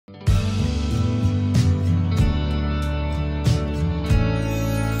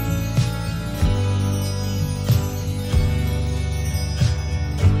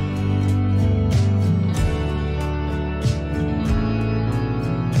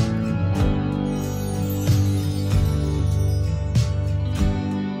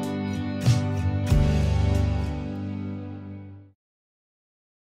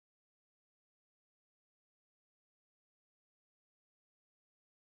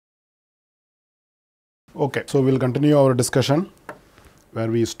Okay, so we'll continue our discussion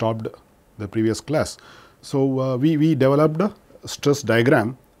where we stopped the previous class. So we developed a stress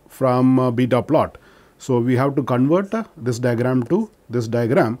diagram from beta plot. So we have to convert this diagram to this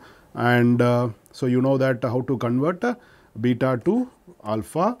diagram, and so you know that how to convert beta to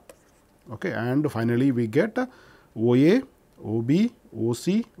alpha. Okay, and finally we get OA, OB,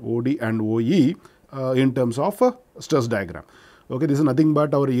 OC, OD and OE in terms of stress diagram. Okay, this is nothing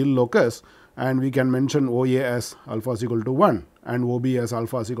but our yield locus, and we can mention OA as alpha is equal to 1 and OB as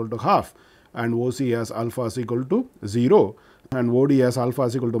alpha is equal to half and OC as alpha is equal to 0 and OD as alpha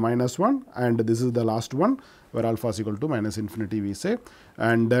is equal to minus 1, and this is the last one where alpha is equal to minus infinity we say,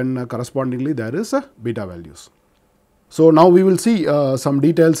 and then correspondingly there is beta values. So now we will see some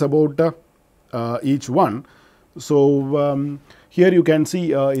details about each one. So here you can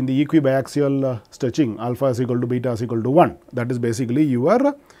see in the equibiaxial stretching alpha is equal to beta is equal to 1. That is basically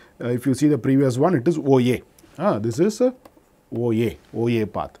your if you see the previous one, it is OA. This is OA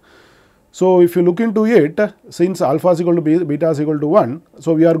path. So if you look into it, since alpha is equal to beta is equal to 1,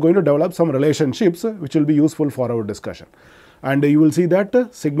 so we are going to develop some relationships which will be useful for our discussion. And you will see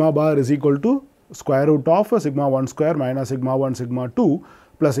that sigma bar is equal to square root of sigma 1 square minus sigma 1 sigma 2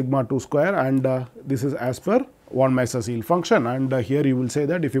 plus sigma 2 square, and this is as per von Mises yield function. And here you will say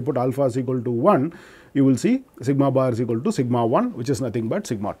that if you put alpha is equal to 1, you will see sigma bar is equal to sigma 1, which is nothing but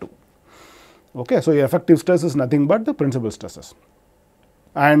sigma 2. Okay, so your effective stress is nothing but the principal stresses.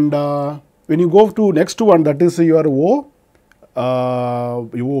 And when you go to next one, that is your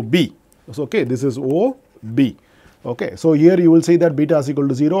OB. So, okay, this is OB. Okay, so here you will see that beta is equal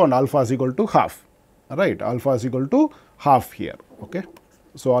to 0 and alpha is equal to half. Right, alpha is equal to half here. Okay,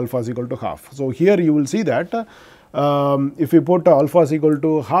 so alpha is equal to half. So here you will see that if you put alpha is equal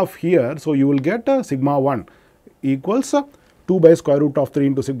to half here, so you will get sigma 1 equals 2 by square root of 3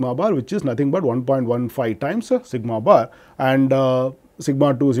 into sigma bar, which is nothing but 1.15 times sigma bar, and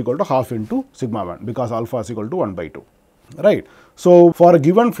sigma 2 is equal to half into sigma 1 because alpha is equal to 1 by 2. Right. So for a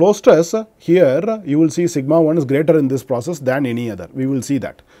given flow stress, here you will see sigma 1 is greater in this process than any other. We will see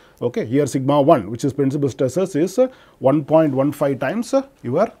that. Okay, here sigma 1, which is principal stresses, is 1.15 times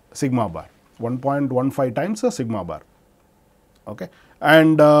your sigma bar, 1.15 times sigma bar. Okay,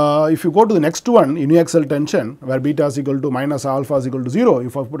 and if you go to the next one, uniaxial tension, where beta is equal to minus alpha is equal to 0,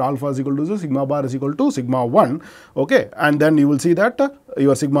 if I put alpha is equal to 0, sigma bar is equal to sigma 1. Okay, and then you will see that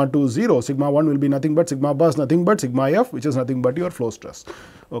your sigma 2 is 0, sigma 1 will be nothing but sigma bar is nothing but sigma f, which is nothing but your flow stress.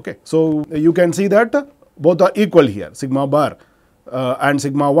 Okay, so you can see that both are equal here, sigma bar and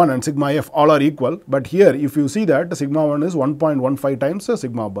sigma 1 and sigma f all are equal, but here if you see that sigma 1 is 1.15 times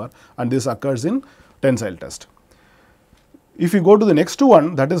sigma bar, and this occurs in tensile test. If you go to the next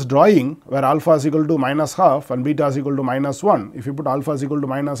one, that is drawing, where alpha is equal to minus half and beta is equal to minus 1, if you put alpha is equal to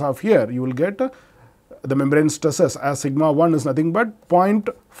minus half here, you will get the membrane stresses as sigma 1 is nothing but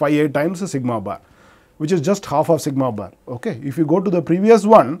 0.58 times sigma bar, which is just half of sigma bar. Okay, if you go to the previous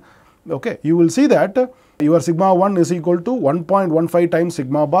one, okay, you will see that your sigma 1 is equal to 1.15 times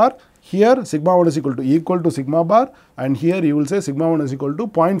sigma bar. Here sigma 1 is equal to sigma bar, and here you will say sigma 1 is equal to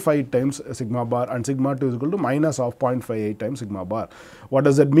 0.5 times sigma bar and sigma 2 is equal to minus of 0.58 times sigma bar. What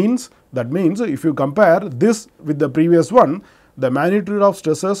does that mean? That means if you compare this with the previous one, the magnitude of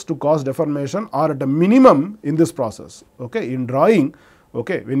stresses to cause deformation are at a minimum in this process. Okay, in drawing,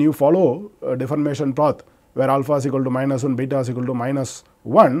 okay, when you follow a deformation path where alpha is equal to minus 1, beta is equal to minus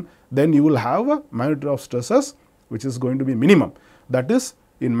 1, then you will have a magnitude of stresses which is going to be minimum. That is,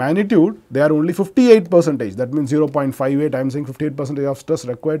 in magnitude, they are only 58%. That means 0.58. I am saying 58% of stress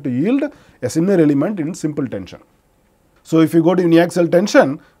required to yield a similar element in simple tension. So if you go to uniaxial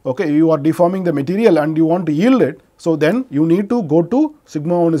tension, okay, you are deforming the material and you want to yield it. So then you need to go to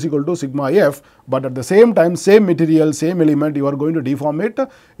sigma 1 is equal to sigma f, but at the same time, same material, same element, you are going to deform it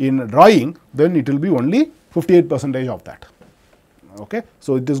in drawing, then it will be only 58% of that. Okay,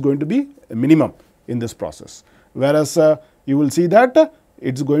 so it is going to be a minimum in this process, whereas you will see that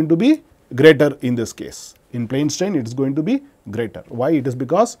it is going to be greater in this case. In plane strain, it is going to be greater. Why? It is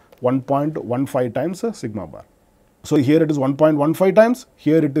because 1.15 times sigma bar. So here it is 1.15 times,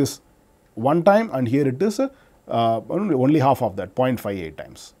 here it is 1 time, and here it is only half of that, 0.58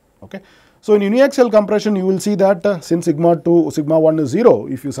 times. Okay. So in uniaxial compression, you will see that since sigma 1 is 0,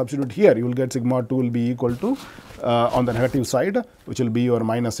 if you substitute here, you will get sigma 2 will be equal to on the negative side, which will be your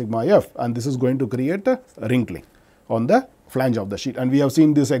minus sigma f, and this is going to create a wrinkling on the flange of the sheet. And we have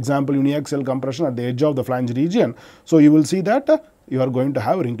seen this example uniaxial compression at the edge of the flange region. So you will see that you are going to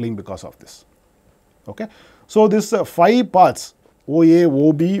have wrinkling because of this. Okay. So this 5 parts, OA,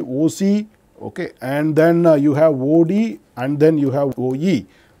 OB, OC, okay, and then you have OD and then you have OE.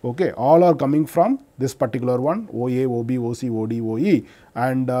 Okay, all are coming from this particular one, OA, OB, OC, OD, OE,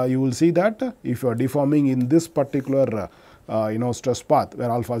 and you will see that if you are deforming in this particular stress path where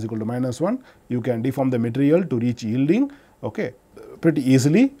alpha is equal to -1, you can deform the material to reach yielding, okay, pretty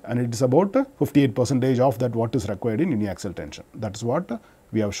easily, and it is about 58% of that what is required in uniaxial tension. That is what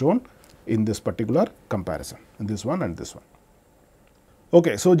we have shown in this particular comparison, in this one and this one.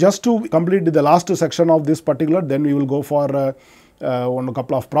 Okay, so just to complete the last section of this particular, then we will go for a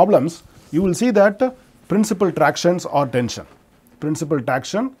couple of problems. You will see that principal tractions or tension, principal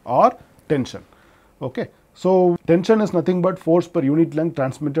traction or tension. Okay, so tension is nothing but force per unit length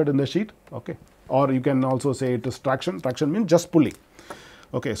transmitted in the sheet. Okay, or you can also say it is traction. Traction means just pulling.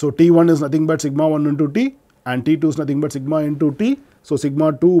 Okay, so T1 is nothing but sigma 1 into T, and T2 is nothing but sigma into T. So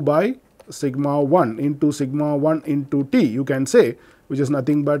sigma 2 by sigma 1 into sigma 1 into T, you can say, which is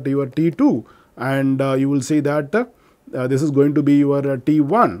nothing but your T2, and you will see that this is going to be your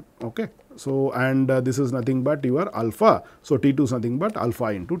T1. Okay, so and this is nothing but your alpha. So T2 is nothing but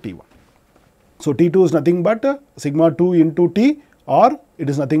alpha into T1. So T2 is nothing but sigma 2 into T, or it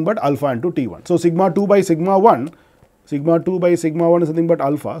is nothing but alpha into T1. So sigma 2 by sigma 1, sigma 2 by sigma 1 is nothing but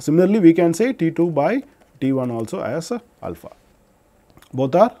alpha. Similarly, we can say T2 by T1 also as alpha.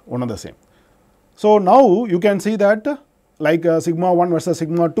 Both are one and the same. So now you can see that like sigma 1 versus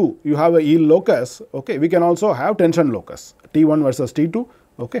sigma 2, you have a yield locus. Okay, we can also have tension locus, T1 versus T2.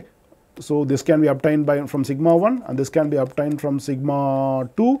 Okay, so this can be obtained from sigma 1, and this can be obtained from sigma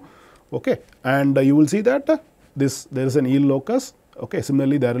 2. Okay, and you will see that there is an yield locus. Okay,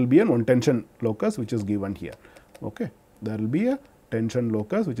 similarly there will be one tension locus which is given here. Okay, there will be a tension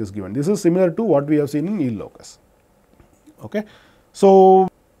locus which is given. This is similar to what we have seen in yield locus. Okay, so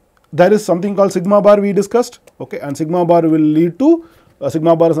there is something called sigma bar we discussed. Okay, and sigma bar will lead to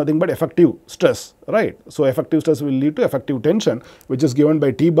sigma bar is nothing but effective stress, right? So effective stress will lead to effective tension, which is given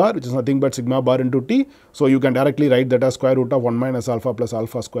by T bar, which is nothing but sigma bar into T. So you can directly write that as square root of 1 minus alpha plus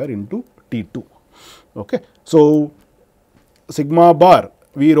alpha square into T2. Okay, so sigma bar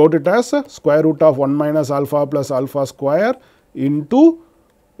we wrote it as square root of 1 minus alpha plus alpha square into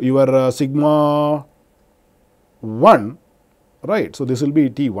your sigma 1, right? So this will be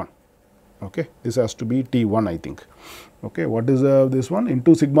T1. Okay, this has to be T1, I think. Okay, what is this one?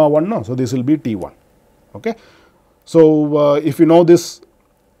 Into sigma 1, no? So this will be T1. Okay, so if you know this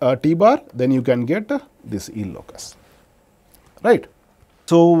T bar, then you can get this yield locus, right?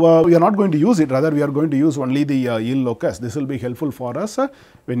 So we are not going to use it, rather we are going to use only the yield locus. This will be helpful for us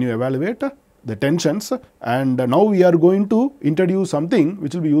when you evaluate the tensions, and now we are going to introduce something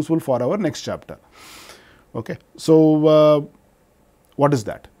which will be useful for our next chapter. Okay, so what is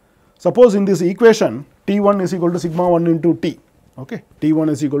that? Suppose in this equation T1 is equal to sigma 1 into T. Okay,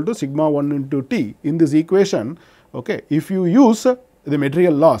 T1 is equal to sigma 1 into T. In this equation, okay, if you use the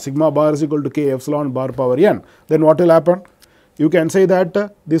material law sigma bar is equal to K epsilon bar power n, then what will happen? You can say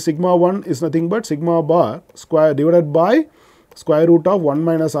that this sigma 1 is nothing but sigma bar square divided by square root of 1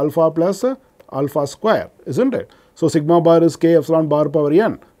 minus alpha plus alpha square, isn't it? So sigma bar is K epsilon bar power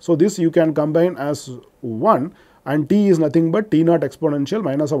n. So this you can combine as 1, and T is nothing but T naught exponential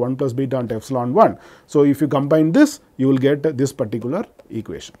minus of 1 plus beta into epsilon 1. So if you combine this, you will get this particular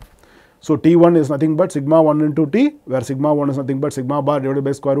equation. So T1 is nothing but sigma 1 into T, where sigma 1 is nothing but sigma bar divided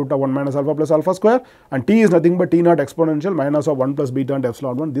by square root of 1 minus alpha plus alpha square, and T is nothing but T naught exponential minus of 1 plus beta into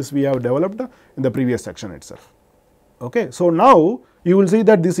epsilon 1. This we have developed in the previous section itself. Okay, so now you will see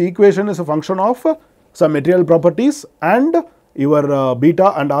that this equation is a function of some material properties and your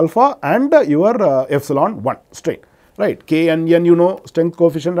beta and alpha and your epsilon 1 strain, right? K and N, you know, strength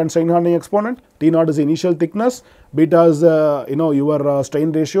coefficient and strain hardening exponent. T naught is the initial thickness, beta is your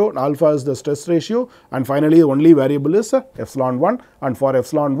strain ratio, alpha is the stress ratio, and finally the only variable is epsilon 1. And for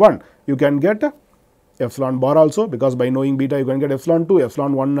epsilon 1 you can get epsilon bar also, because by knowing beta you can get epsilon 2,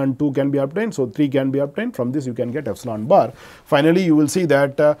 epsilon 1 and 2 can be obtained, so 3 can be obtained. From this you can get epsilon bar. Finally you will see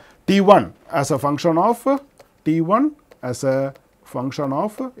that T1 as a function of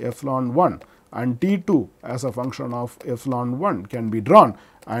epsilon 1 and T2 as a function of epsilon 1 can be drawn,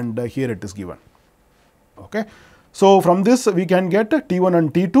 and here it is given. Okay, so from this we can get T1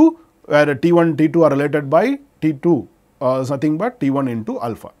 and T2, where T1 and T2 are related by T2 is nothing but T1 into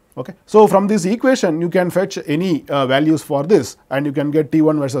alpha. Okay, so from this equation you can fetch any values for this, and you can get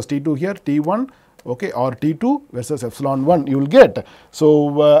T1 versus T2 here, T1, okay, or T2 versus epsilon 1 you will get.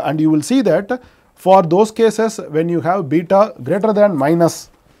 So and you will see that for those cases when you have beta greater than minus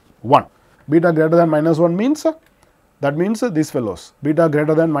 1, beta greater than minus 1 means that means these fellows, beta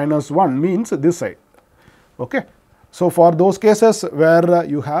greater than minus 1 means this side. Okay, so for those cases where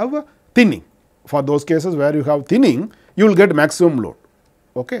you have thinning, you will get maximum load.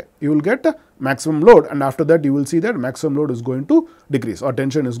 okay, you will get maximum load, and after that you will see that maximum load is going to decrease or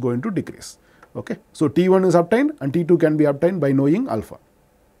tension is going to decrease. Okay. So, T1 is obtained and T2 can be obtained by knowing alpha,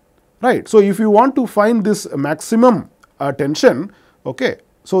 right. So, if you want to find this maximum tension, okay,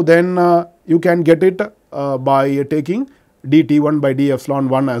 so then you can get it by taking dt1 by d epsilon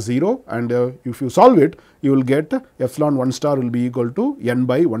 1 as 0, and if you solve it, you will get epsilon 1 star will be equal to n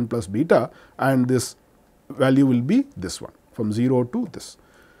by 1 plus beta, and this value will be this one from 0 to this.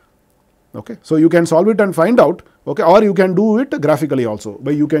 Okay. So, you can solve it and find out, okay, or you can do it graphically also,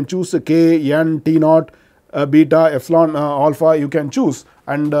 but you can choose k, n, t naught, beta, epsilon, alpha, you can choose,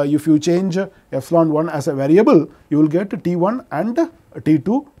 and if you change epsilon 1 as a variable, you will get T1 and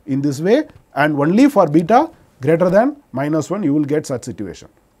T2 in this way, and only for beta greater than -1 you will get such situation,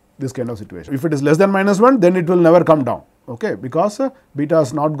 this kind of situation. If it is less than -1, then it will never come down, okay, because beta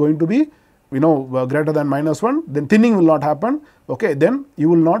is not going to be greater than -1, then thinning will not happen, okay, then you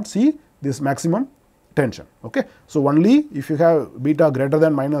will not see this maximum tension. Okay. So, only if you have beta greater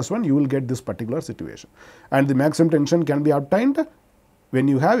than -1 you will get this particular situation, and the maximum tension can be obtained when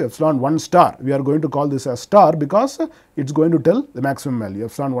you have epsilon 1 star. We are going to call this as star because it is going to tell the maximum value.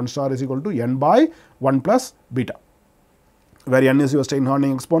 Epsilon 1 star is equal to n by 1 plus beta, where n is your strain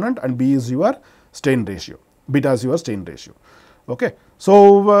hardening exponent and b is your strain ratio, beta is your strain ratio. Okay.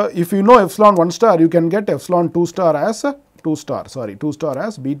 So, if you know epsilon 1 star, you can get epsilon 2 star as 2 star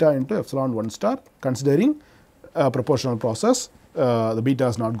as beta into epsilon 1 star, considering a proportional process, the beta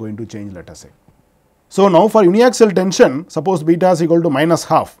is not going to change, let us say. So, now for uniaxial tension, suppose beta is equal to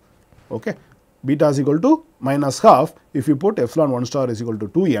 -12, okay, beta is equal to -12, if you put epsilon 1 star is equal to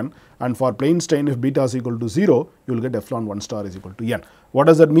 2n, and for plane strain, if beta is equal to 0, you will get epsilon 1 star is equal to n. What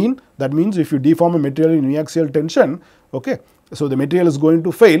does that mean? That means if you deform a material in uniaxial tension, okay, so the material is going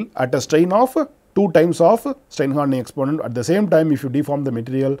to fail at a strain of 2 times of strain hardening exponent. At the same time, if you deform the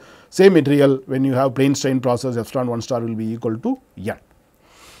material, same material, when you have plane strain process, epsilon 1 star will be equal to n.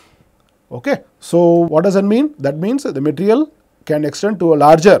 Okay. So, what does that mean? That means the material can extend to a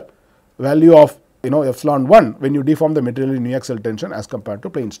larger value of epsilon 1 when you deform the material in uniaxial tension as compared to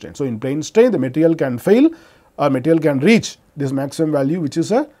plane strain. So, in plane strain the material can fail, or material can reach this maximum value, which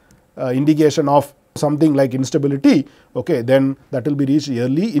is a indication of something like instability, okay, then that will be reached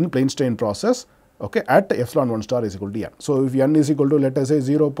early in plane strain process, okay, at epsilon 1 star is equal to n. So, if n is equal to, let us say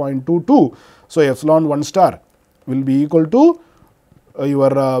 0.22, so epsilon 1 star will be equal to your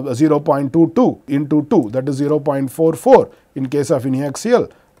 0.22 into 2, that is 0.44 in case of uniaxial,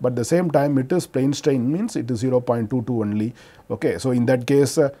 but the same time it is plane strain, means it is 0.22 only. Okay. So, in that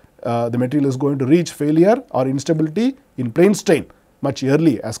case the material is going to reach failure or instability in plane strain much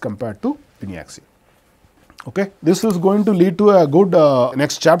early as compared to uniaxial. Okay. This is going to lead to a good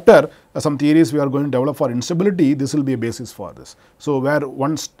next chapter, some theories we are going to develop for instability. This will be a basis for this. So, where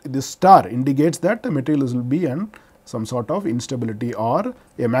once this star indicates that the material will be in some sort of instability or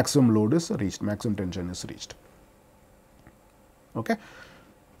a maximum load is reached, maximum tension is reached. Okay.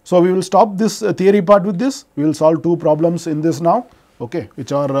 So, we will stop this theory part with this. We will solve 2 problems in this now, okay,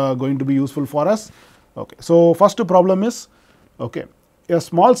 which are going to be useful for us. Okay. So, first problem is, okay, a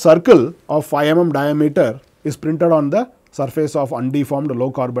small circle of 5 mm diameter is printed on the surface of undeformed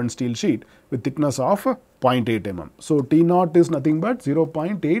low carbon steel sheet with thickness of 0.8 mm. So, T naught is nothing but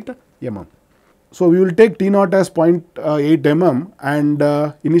 0.8 mm. So, we will take T naught as 0.8 mm and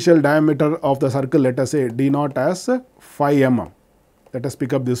initial diameter of the circle, let us say D naught as 5 mm. Let us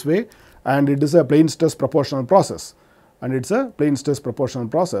pick up this way, and it is a plane stress proportional process, and it is a plane stress proportional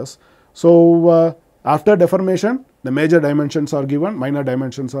process. So, after deformation, the major dimensions are given, minor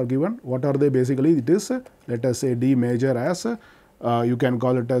dimensions are given. What are they basically? It is, let us say D major as, you can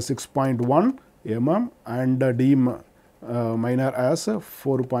call it as 6.1 mm and D minor as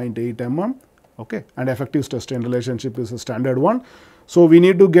 4.8 mm. Okay, and effective stress strain relationship is a standard one. So, we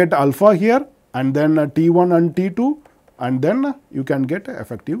need to get alpha here, and then T1 and T2, and then you can get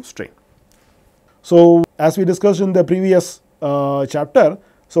effective strain. So, as we discussed in the previous chapter,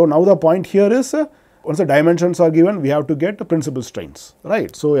 so now the point here is once the dimensions are given, we have to get principal strains,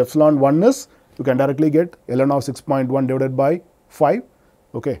 right. So, epsilon 1 is, you can directly get ln of 6.1 divided by 5,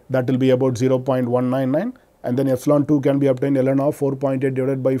 okay, that will be about 0.199, and then epsilon 2 can be obtained ln of 4.8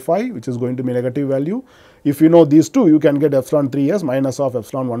 divided by 5, which is going to be negative value. If you know these two, you can get epsilon 3 as minus of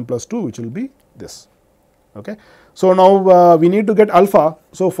epsilon 1 plus 2, which will be this. Okay. So, now we need to get alpha.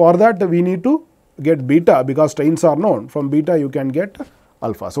 So, for that we need to get beta, because strains are known. From beta you can get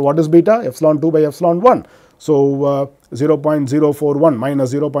alpha. So, what is beta? Epsilon 2 by epsilon 1. So, 0.041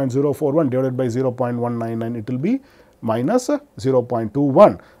 minus 0.041 divided by 0.199, it will be minus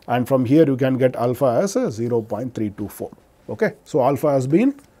 0.21, and from here you can get alpha as 0.324. Okay. So, alpha has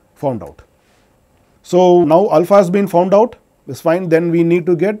been found out. So, now alpha has been found out is fine, then we need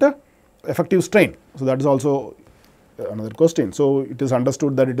to get effective strain. So, that is also another question. So, it is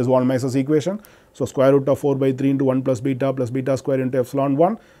understood that it is von Mises equation. So, square root of 4 by 3 into 1 plus beta square into epsilon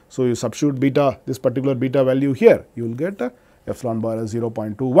 1. So, you substitute beta, this particular beta value here, you will get epsilon bar as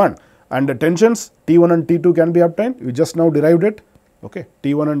 0.21, and the tensions T1 and T2 can be obtained. We just now derived it. Okay.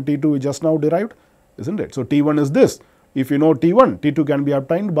 T1 and T2 we just now derived, isn't it? So, T1 is this. If you know T1, T2 can be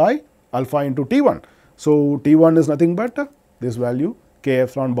obtained by alpha into T1. So, T1 is nothing but this value k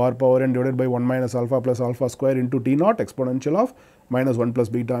epsilon bar power n divided by 1 minus alpha plus alpha square into T naught exponential of minus 1 plus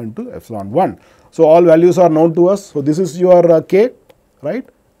beta into epsilon 1. So, all values are known to us. So, this is your k, right,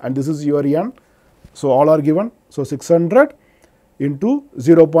 and this is your n. So, all are given. So, 600 into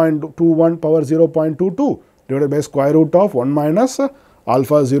 0.21 power 0.22 divided by square root of 1 minus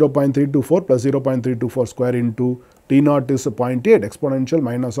alpha 0.324 plus 0.324 square into T naught is 0.8 exponential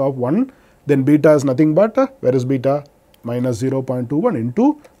minus of 1, then beta is nothing but, where is beta? Minus 0.21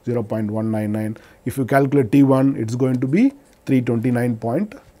 into 0.199. If you calculate T1, it is going to be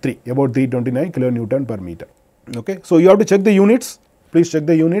 329.3, about 329 kilonewton per meter. Okay. So, you have to check the units, please check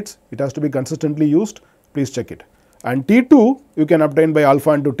the units, it has to be consistently used, please check it. And T2 you can obtain by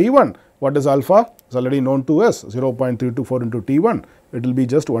alpha into T1. What is alpha? It is already known to us, 0.324 into T1, it will be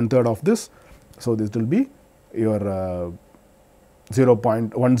just 1/3 of this. So, this will be your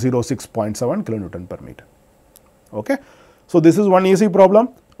 106.7 kilonewton per meter. Okay. So, this is one easy problem.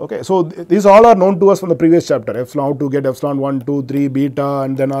 Okay. So, these all are known to us from the previous chapter, epsilon to get epsilon 1, 2, 3, beta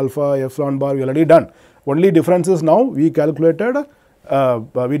and then alpha, epsilon bar we already done. Only difference is now we calculated,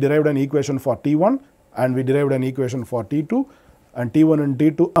 we derived an equation for T1 and we derived an equation for T2, and T1 and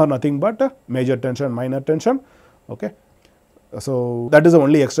T2 are nothing but major tension, minor tension. Okay. So, that is the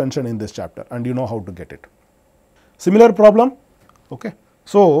only extension in this chapter and you know how to get it. Similar problem. Okay.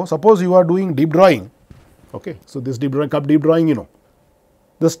 So, suppose you are doing deep drawing. Okay. So, this cup deep drawing, you know,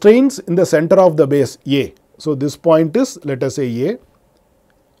 the strains in the center of the base A. So, this point is, let us say A,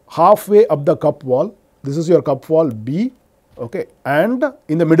 halfway up the cup wall, this is your cup wall B, okay, and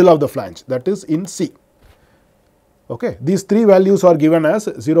in the middle of the flange, that is in C. Okay. These three values are given as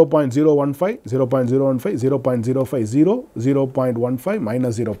 0.015, 0.015, 0.050, 0.15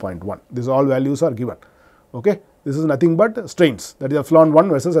 minus 0.1. These all values are given. Okay. This is nothing but strains, that is epsilon 1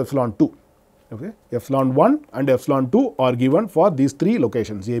 versus epsilon 2. Okay. Epsilon 1 and epsilon 2 are given for these three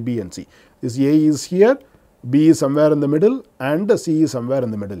locations A, B and C. This A is here, B is somewhere in the middle and C is somewhere in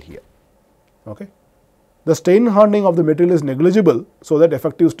the middle here. Okay. The strain hardening of the material is negligible, so that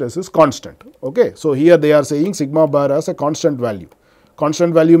effective stress is constant. Okay. So, here they are saying sigma bar as a constant value.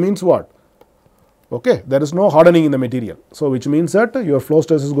 Constant value means what? Okay. There is no hardening in the material. So, which means that your flow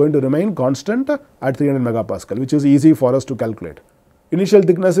stress is going to remain constant at 300 megapascal, which is easy for us to calculate. Initial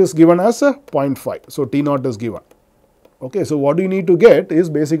thickness is given as 0.5. So, T naught is given. Okay. So, what you need to get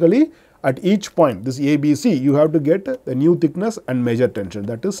is basically at each point, this A, B, C, you have to get the new thickness and major tension,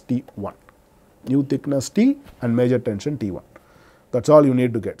 that is T1. New thickness T and major tension T1. That is all you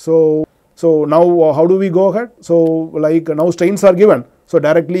need to get. So, now how do we go ahead? So, like now strains are given. So,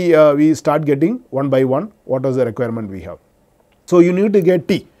 directly we start getting one by one what is the requirement we have. So, you need to get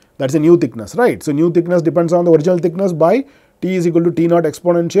T, that is a new thickness, right. So, new thickness depends on the original thickness by T is equal to T naught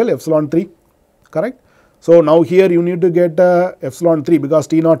exponential epsilon 3, correct. So, now here you need to get epsilon 3 because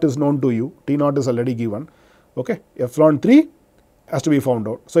T naught is known to you, T naught is already given. Okay. Epsilon 3 has to be found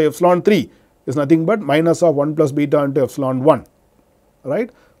out. So, epsilon 3 is nothing but minus of 1 plus beta into epsilon 1, right.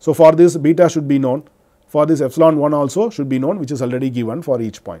 So, for this beta should be known, for this epsilon 1 also should be known, which is already given for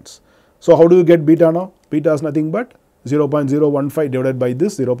each points. So, how do you get beta now? Beta is nothing but 0.015 divided by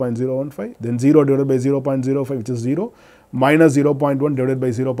this 0.015, then 0 divided by 0.05 which is 0, minus 0.1 divided by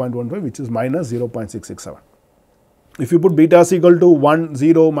 0.15 which is minus 0.667. If you put beta is equal to 1,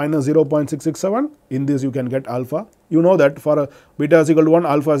 0, minus 0.667, in this you can get alpha. You know that for beta is equal to 1,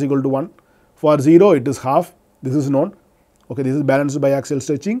 alpha is equal to 1. For 0, it is half, this is known. Okay, this is balanced by axial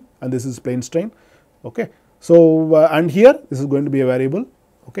stretching and this is plane strain. Okay. So, and here this is going to be a variable.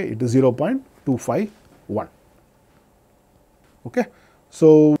 Okay, it is 0.251. Okay.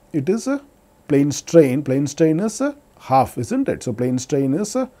 So, it is a plane strain is half, isn't it? So, plane strain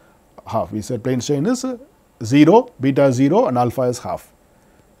is half. We said plane strain is 0, beta 0 and alpha is half.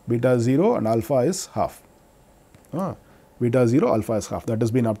 Beta 0 and alpha is half. Beta 0, alpha is half, that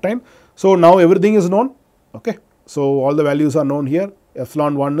has been obtained. So, now everything is known. Okay. So, all the values are known here.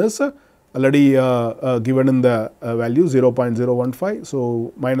 Epsilon 1 is already given in the value 0.015.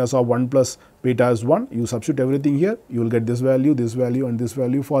 So, minus of 1 plus beta is 1. You substitute everything here, you will get this value and this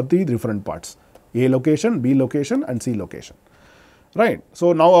value for the different parts. A location, B location and C location, right.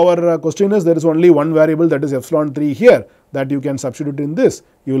 So, now our question is there is only one variable, that is epsilon 3 here, that you can substitute in this.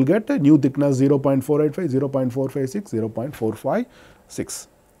 You will get a new thickness 0.485, 0.456, 0.456,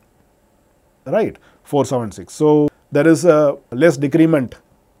 right, 476. So, there is a less decrement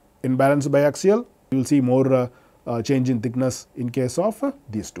in balanced biaxial. You will see more change in thickness in case of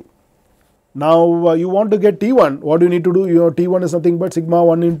these two. Now, you want to get T1, what do you need to do? Your T1 is nothing but sigma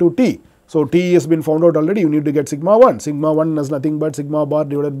 1 into T. So, T has been found out already, you need to get sigma 1. Sigma 1 is nothing but sigma bar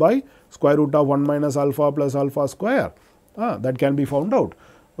divided by square root of 1 minus alpha plus alpha square. That can be found out,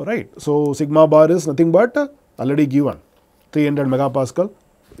 right. So, sigma bar is nothing but already given 300 megapascal.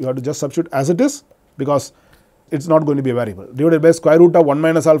 You have to just substitute as it is, because it is not going to be a variable, divided by square root of 1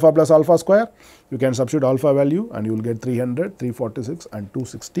 minus alpha plus alpha square. You can substitute alpha value and you will get 300, 346 and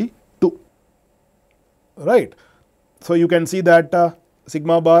 262, right. So, you can see that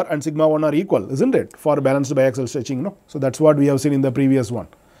sigma bar and sigma 1 are equal, isn't it, for balanced biaxial stretching, no. So, that is what we have seen in the previous one,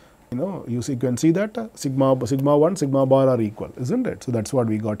 you can see that sigma 1, sigma bar are equal, isn't it. So, that is what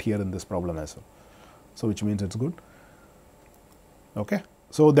we got here in this problem as well. So, which means it is good, okay.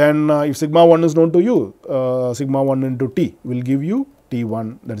 So, then if sigma 1 is known to you, sigma 1 into T will give you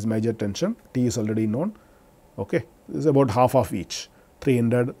T1, that is major tension, T is already known, okay. This is about half of each,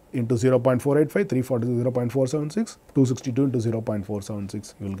 300 into 0.485, 340 0.476, 262 into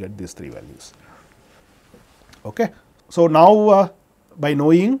 0.476, you will get these three values, okay. So, now by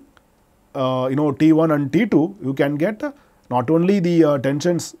knowing T1 and T2, you can get not only the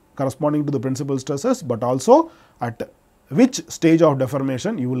tensions corresponding to the principal stresses, but also at which stage of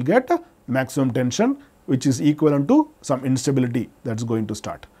deformation you will get maximum tension, which is equivalent to some instability that is going to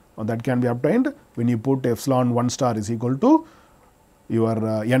start. Now, that can be obtained when you put epsilon 1 star is equal to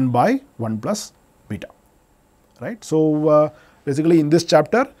your n by 1 plus beta, right. So, basically in this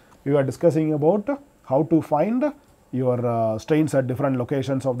chapter we are discussing about how to find your strains at different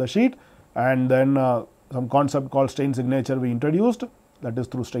locations of the sheet, and then some concept called strain signature we introduced, that is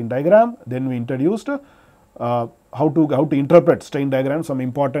through strain diagram. Then we introduced how to interpret strain diagram, some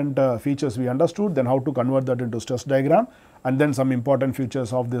important features we understood, then how to convert that into stress diagram, and then some important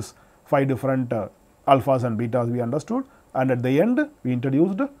features of this 5 different alphas and betas we understood, and at the end we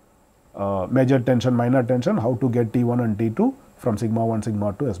introduced major tension, minor tension, how to get T1 and T2 from sigma 1,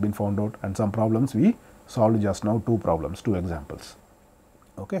 sigma 2 has been found out, and some problems we solved just now, 2 problems, 2 examples,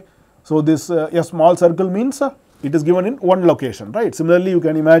 okay. So, this a small circle means it is given in one location, right. Similarly, you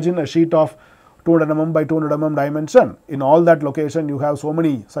can imagine a sheet of 200 mm by 200 mm dimension. In all that location you have so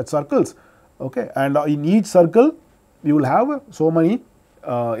many such circles, okay, and in each circle you will have so many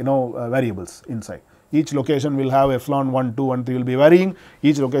variables inside. Each location will have epsilon 1, 2 and 3 will be varying,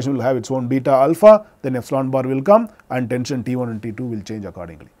 each location will have its own beta alpha, then epsilon bar will come and tension T1 and T2 will change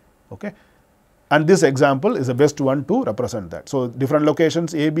accordingly, okay. And this example is the best one to represent that. So, different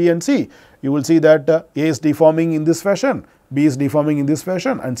locations A, B and C, you will see that A is deforming in this fashion, B is deforming in this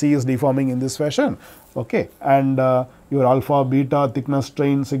fashion and C is deforming in this fashion, okay. And your alpha, beta, thickness,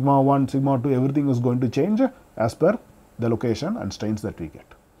 strain, sigma 1, sigma 2, everything is going to change as per the location and strains that we get.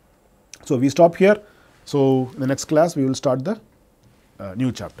 So, we stop here. So, in the next class we will start the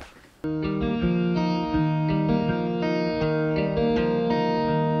new chapter.